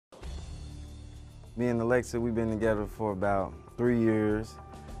Me and Alexa, we've been together for about 3 years.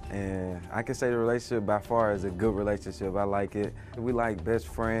 And I can say the relationship by far is a good relationship. I like it. We like best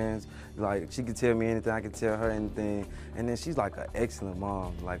friends. Like, she can tell me anything, I can tell her anything. And then she's like an excellent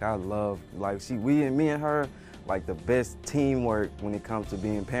mom. Like, I love, like, me and her, like the best teamwork when it comes to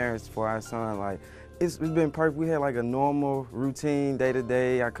being parents for our son. Like, it's been perfect. We had like a normal routine day to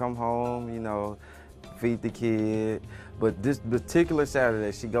day. I come home, you know, feed the kid. But this particular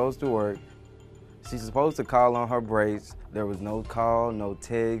Saturday, she goes to work. She's supposed to call on her breaks. There was no call, no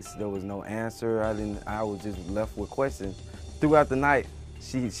text, there was no answer. I was just left with questions. Throughout the night,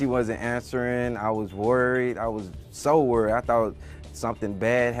 she wasn't answering. I was worried. I was so worried. I thought something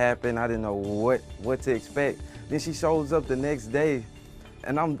bad happened. I didn't know what to expect. Then she shows up the next day,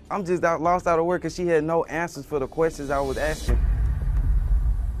 and I'm just lost out of work because she had no answers for the questions I was asking.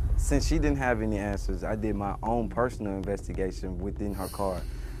 Since she didn't have any answers, I did my own personal investigation within her car.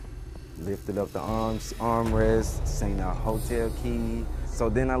 Lifted up the armrest, seen a hotel key. So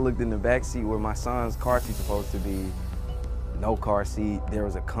then I looked in the back seat where my son's car seat's supposed to be. No car seat. There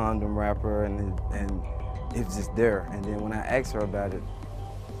was a condom wrapper, and it was just there. And then when I asked her about it,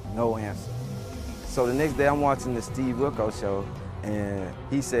 no answer. So the next day I'm watching the Steve Wilkos show, and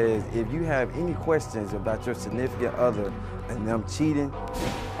he says, if you have any questions about your significant other and them cheating,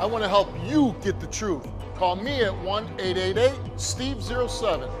 I want to help you get the truth. Call me at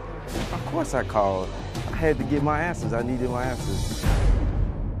 1-888-STEVE-07. Of course I called. I had to get my answers. I needed my answers.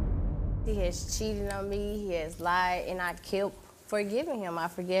 He has cheated on me, he has lied, and I kept forgiving him. I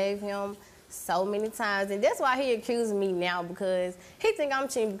forgave him so many times, and that's why he accused me now, because he think I'm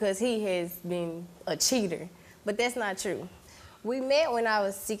cheating because he has been a cheater, but that's not true. We met when I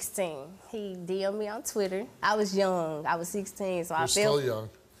was 16. He DM'd me on Twitter. I was young. I was 16, so I felt... You're still young.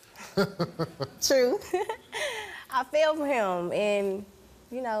 True. I fell for him, and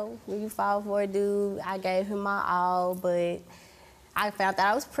you know, when you fall for a dude, I gave him my all, but I found out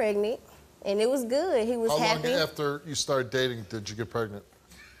I was pregnant, and it was good. He was happy. How long after you started dating did you get pregnant?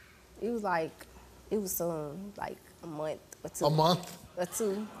 It was soon, like a month or two. A month? Or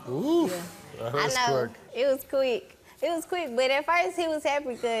two. Ooh, yeah. that's I know, quick. it was quick. It was quick, but at first he was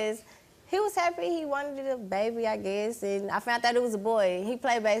happy because he wanted a baby, I guess, and I found out it was a boy. He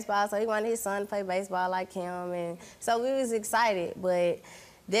played baseball, so he wanted his son to play baseball like him, and so we was excited, but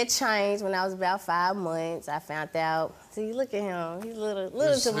that changed when I was about 5 months. I found out, see, look at him. He's little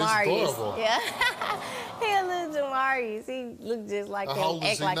Jemarius. He's adorable. Yeah, he a little Jemarius. He looked just like him, How old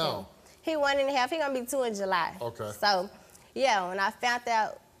is act he like now? him. He 1.5, he gonna be 2 in July. Okay. So, yeah, when I found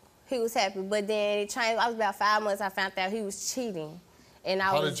out he was happy, but then it changed. I was about 5 months, I found out he was cheating. And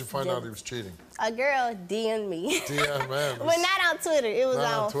How did you find out he was cheating? A girl DM'd me. DM, man. Well, not on Twitter. It was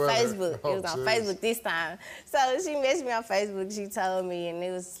on Facebook. Oh, it was on geez. Facebook this time. So she messaged me on Facebook. She told me, and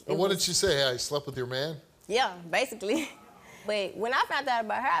it was. And what did she say? Hey, I slept with your man? Yeah, basically. But when I found out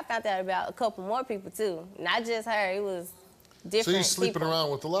about her, I found out about a couple more people too. Not just her. It was different. So you're sleeping people.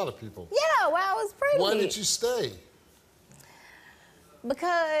 around with a lot of people? Yeah, while I was pregnant. Why did you stay?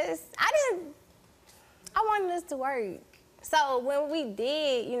 Because I wanted us to work. So when we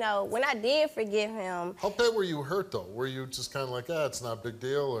did, you know, when I did forgive him. How bad were you hurt though? Were you just kind of like, it's not a big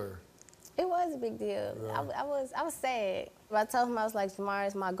deal, or? It was a big deal. Yeah. I was sad. I told him, I was like,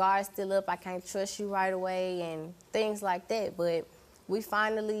 Jemarius, my guard's still up. I can't trust you right away and things like that. But we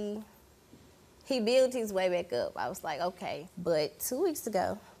finally, he built his way back up. I was like, okay. But 2 weeks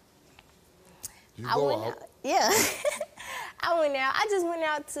ago, I went out? Yeah. I went out. I just went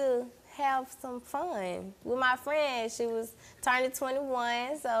out to have some fun with my friend. She was turning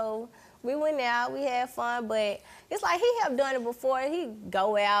 21, so we went out, we had fun, but it's like he have done it before. He'd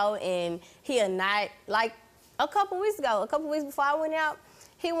go out and he'll not, like a couple weeks before I went out,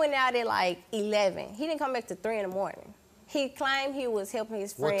 he went out at like 11. He didn't come back till 3 in the morning. He claimed he was helping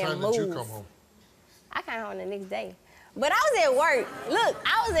his friend move. What time did you come home? I came home the next day. But I was at work. Look,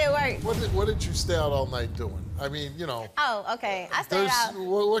 I was at work. What did you stay out all night doing? I mean, you know. Oh, okay. I stayed out.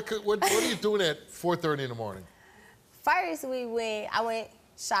 What are you doing at 4:30 in the morning? First, I went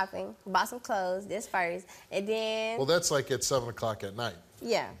shopping, bought some clothes, that's first. And then. Well, that's like at 7 o'clock at night.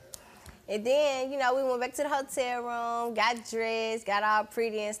 Yeah. And then, you know, we went back to the hotel room, got dressed, got all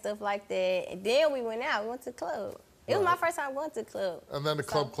pretty and stuff like that. And then we went out, we went to the club. It was my first time going to the club. And then the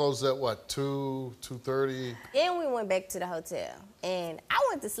club closed at what, 2:30? Then we went back to the hotel. And I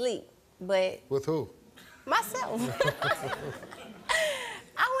went to sleep, but. With who? Myself.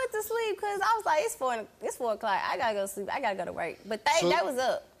 I went to sleep because I was like, it's 4 o'clock. I gotta go to sleep. I gotta go to work. But that was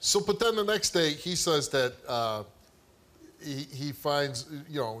up. But then the next day, he says that he finds,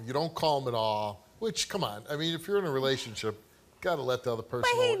 you know, you don't call him at all, which, come on. I mean, if you're in a relationship, Gotta let the other person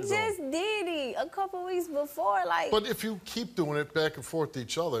But know he what you're just doing. did it a couple weeks before, like. But if you keep doing it back and forth to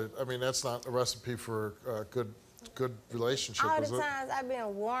each other, I mean, that's not a recipe for a good relationship, all is the it? times I've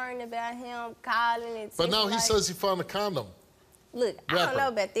been warned about him, calling and texting. But now he like, says he found a condom. look, I Rapper. don't know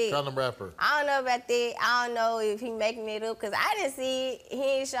about that. Condom rapper. I don't know about that. I don't know if he making it up, because I didn't see it. He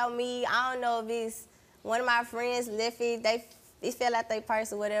ain't show me. I don't know if it's one of my friends left it. It fell out their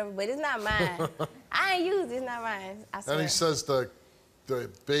purse or whatever, but it's not mine. I ain't used it. It's not mine. I swear. And he says the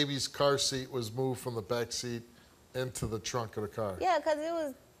baby's car seat was moved from the back seat into the trunk of the car. Yeah, because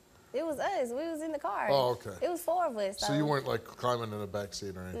it was us. We was in the car. Oh, okay. It was 4 of us. So you weren't like climbing in the back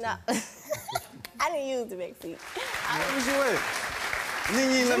seat or anything? No. I didn't use the back seat. Where was you at? You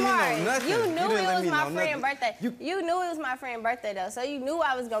didn't let me know nothing. You knew didn't it let was me my know friend's nothing. birthday. You knew it was my friend's birthday, though, so you knew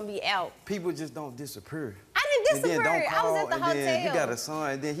I was going to be out. People just don't disappear. I didn't disappear. And then don't I was call, at the and hotel. then you got a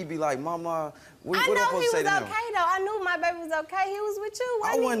son, and then he be like, Mama, what I I'm know supposed he to say was to okay, him? though. I knew my baby was okay. He was with you, I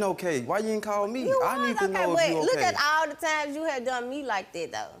wasn't wasn't okay. Why you didn't call me? You I need was to okay, know but if you okay. look at all the times you had done me like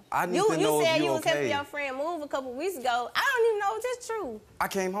that, though. I need to know You said if you you was helping okay. your friend move a couple weeks ago. I don't even know if that's true. I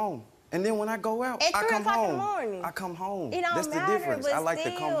came home. And then when I go out, At I 3 come o'clock in home. the morning. I come home. It don't That's matter, the difference. but I like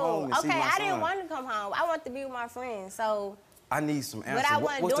still. to come home and see my son. Okay, I didn't want to come home. I want to be with my friends, so. I need some answers. But I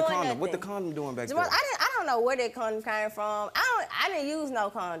wasn't What's the doing condom? nothing. What the condom doing back there? I don't know where that condom came from. I didn't use no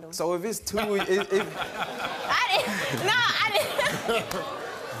condom. So if it's two, I didn't do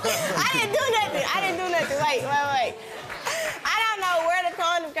nothing. I didn't do nothing. Wait. I don't know where the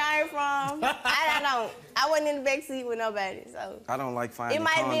condom came from. I don't know. I wasn't in the back seat with nobody, so. I don't like finding It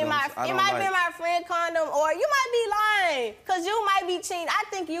might condoms. be my friend condom, or you might be lying, cause you might be cheating. I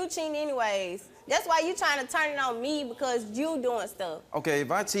think you cheating anyways. That's why you trying to turn it on me, because you doing stuff. Okay,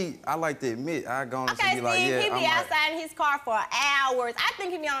 if I cheat, I like to admit I go on and Okay, be like, yeah, he be I'm outside in his car for hours. I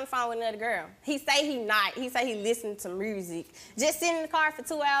think he be on the phone with another girl. He say he not. He say he listen to music. Just sitting in the car for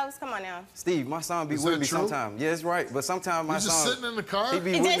 2 hours. Come on now. Steve, my son be Is with that me true? sometimes. Yeah, it's right, but sometimes my You just son. sitting in the car? He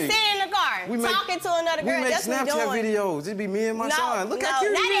be He with just me. sitting in the car, talking to another girl. We make That's what he Snapchat doing. videos. It be me and my son. Look how no,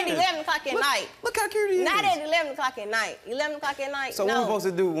 cute not he at is. 11 o'clock at night. Look how cute he is. Not at 11 o'clock at night. 11 o'clock at night, So no. what we supposed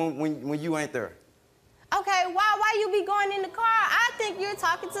to do when you ain't there? Okay, why you be going in the car? I think you're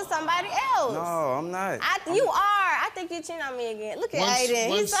talking to somebody else. No, I'm not. You are. I think you're cheating on me again. Look at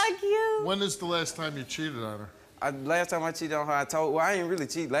Aiden. He's so cute. When is the last time you cheated on her? Last time I cheated on her, I ain't really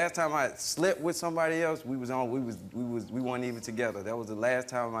cheat. Last time I slept with somebody else, we weren't even together. That was the last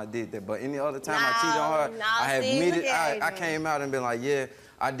time I did that. But any other time I cheated on her, No, I have Steve, admitted, look at I Aiden. came out and been like, yeah,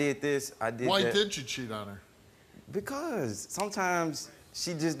 I did this, I did Why that. did you cheat on her? Because sometimes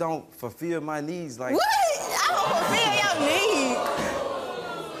she just don't fulfill my needs. Like What? I don't fulfill your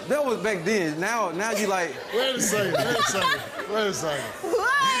needs. that was back then. Now you like. Wait a second.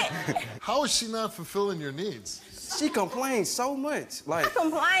 What? How is she not fulfilling your needs? She complains so much. Like I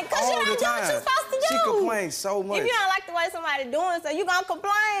complain because you all don't the do what time. you're supposed to do. She complains so much. If you don't like the way somebody doing, so you gonna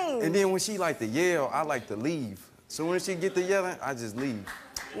complain. And then when she like to yell, I like to leave. So when she get to yelling, I just leave.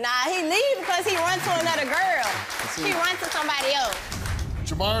 Nah, he leave because he run to another girl. He run to somebody else.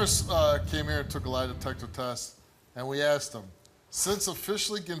 Jemarius came here and took a lie detector test, and we asked him, since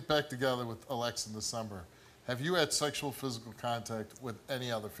officially getting back together with Alexa in December, have you had sexual physical contact with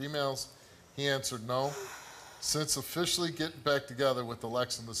any other females? He answered no. Since officially getting back together with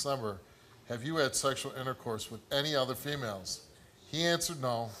Alexa in December, have you had sexual intercourse with any other females? He answered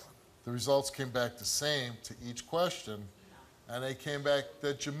no. The results came back the same to each question, and they came back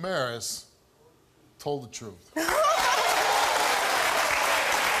that Jemarius told the truth.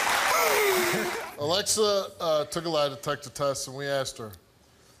 Alexa took a lie detector test, and we asked her,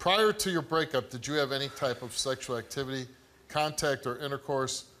 prior to your breakup, did you have any type of sexual activity, contact, or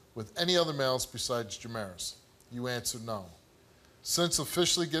intercourse with any other males besides Jemarius? You answered no. Since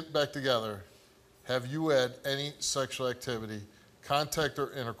officially getting back together, have you had any sexual activity, contact,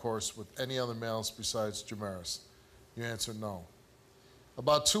 or intercourse with any other males besides Jemarius? You answered no.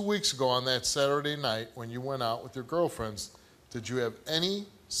 About 2 weeks ago on that Saturday night when you went out with your girlfriends, did you have any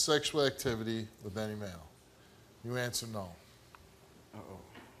sexual activity with any male? You answered no. Uh-oh.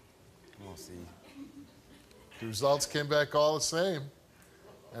 Come on, Steve. The results came back all the same,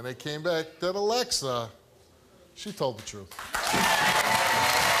 and they came back that Alexa, she told the truth.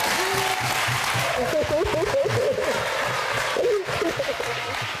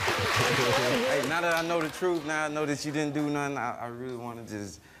 Hey, now that I know the truth, now I know that you didn't do nothing, I really want to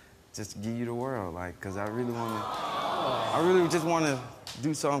just give you the world, like, because I really just want to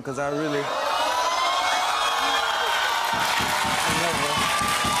do something, because I really...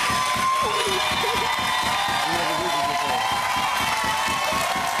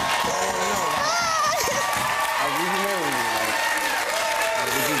 Will you marry me?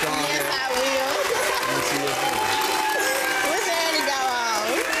 Would you go on Yes, there? I will. Let me see your phone. What's there to go on?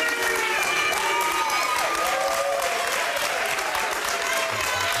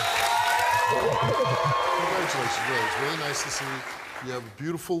 Congratulations, really. It's really nice to see you. You have a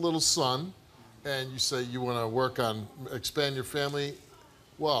beautiful little son, and you say you want to work on expand your family.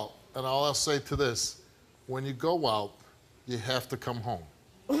 Well, and all I'll say to this, when you go out, you have to come home.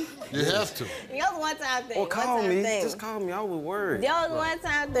 You have to. That was one time thing. Well, call one time me. thing. Just call me. I would worry. That was one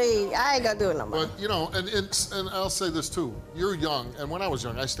time thing. I ain't gonna do it no more. But, you know, and I'll say this too. You're young, and when I was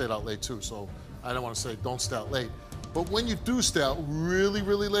young, I stayed out late too, so I don't want to say don't stay out late. But when you do stay out really,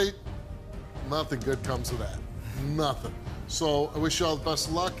 really late, nothing good comes of that. Nothing. So I wish you all the best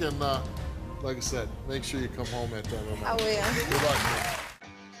of luck, and like I said, make sure you come home at that moment. I will. Good luck, man.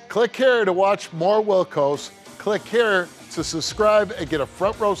 Click here to watch more Wilkos. Click here to subscribe and get a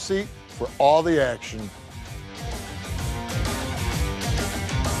front row seat for all the action.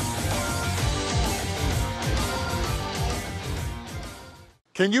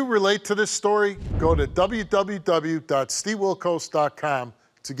 Can you relate to this story? Go to www.stevewilkos.com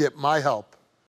to get my help.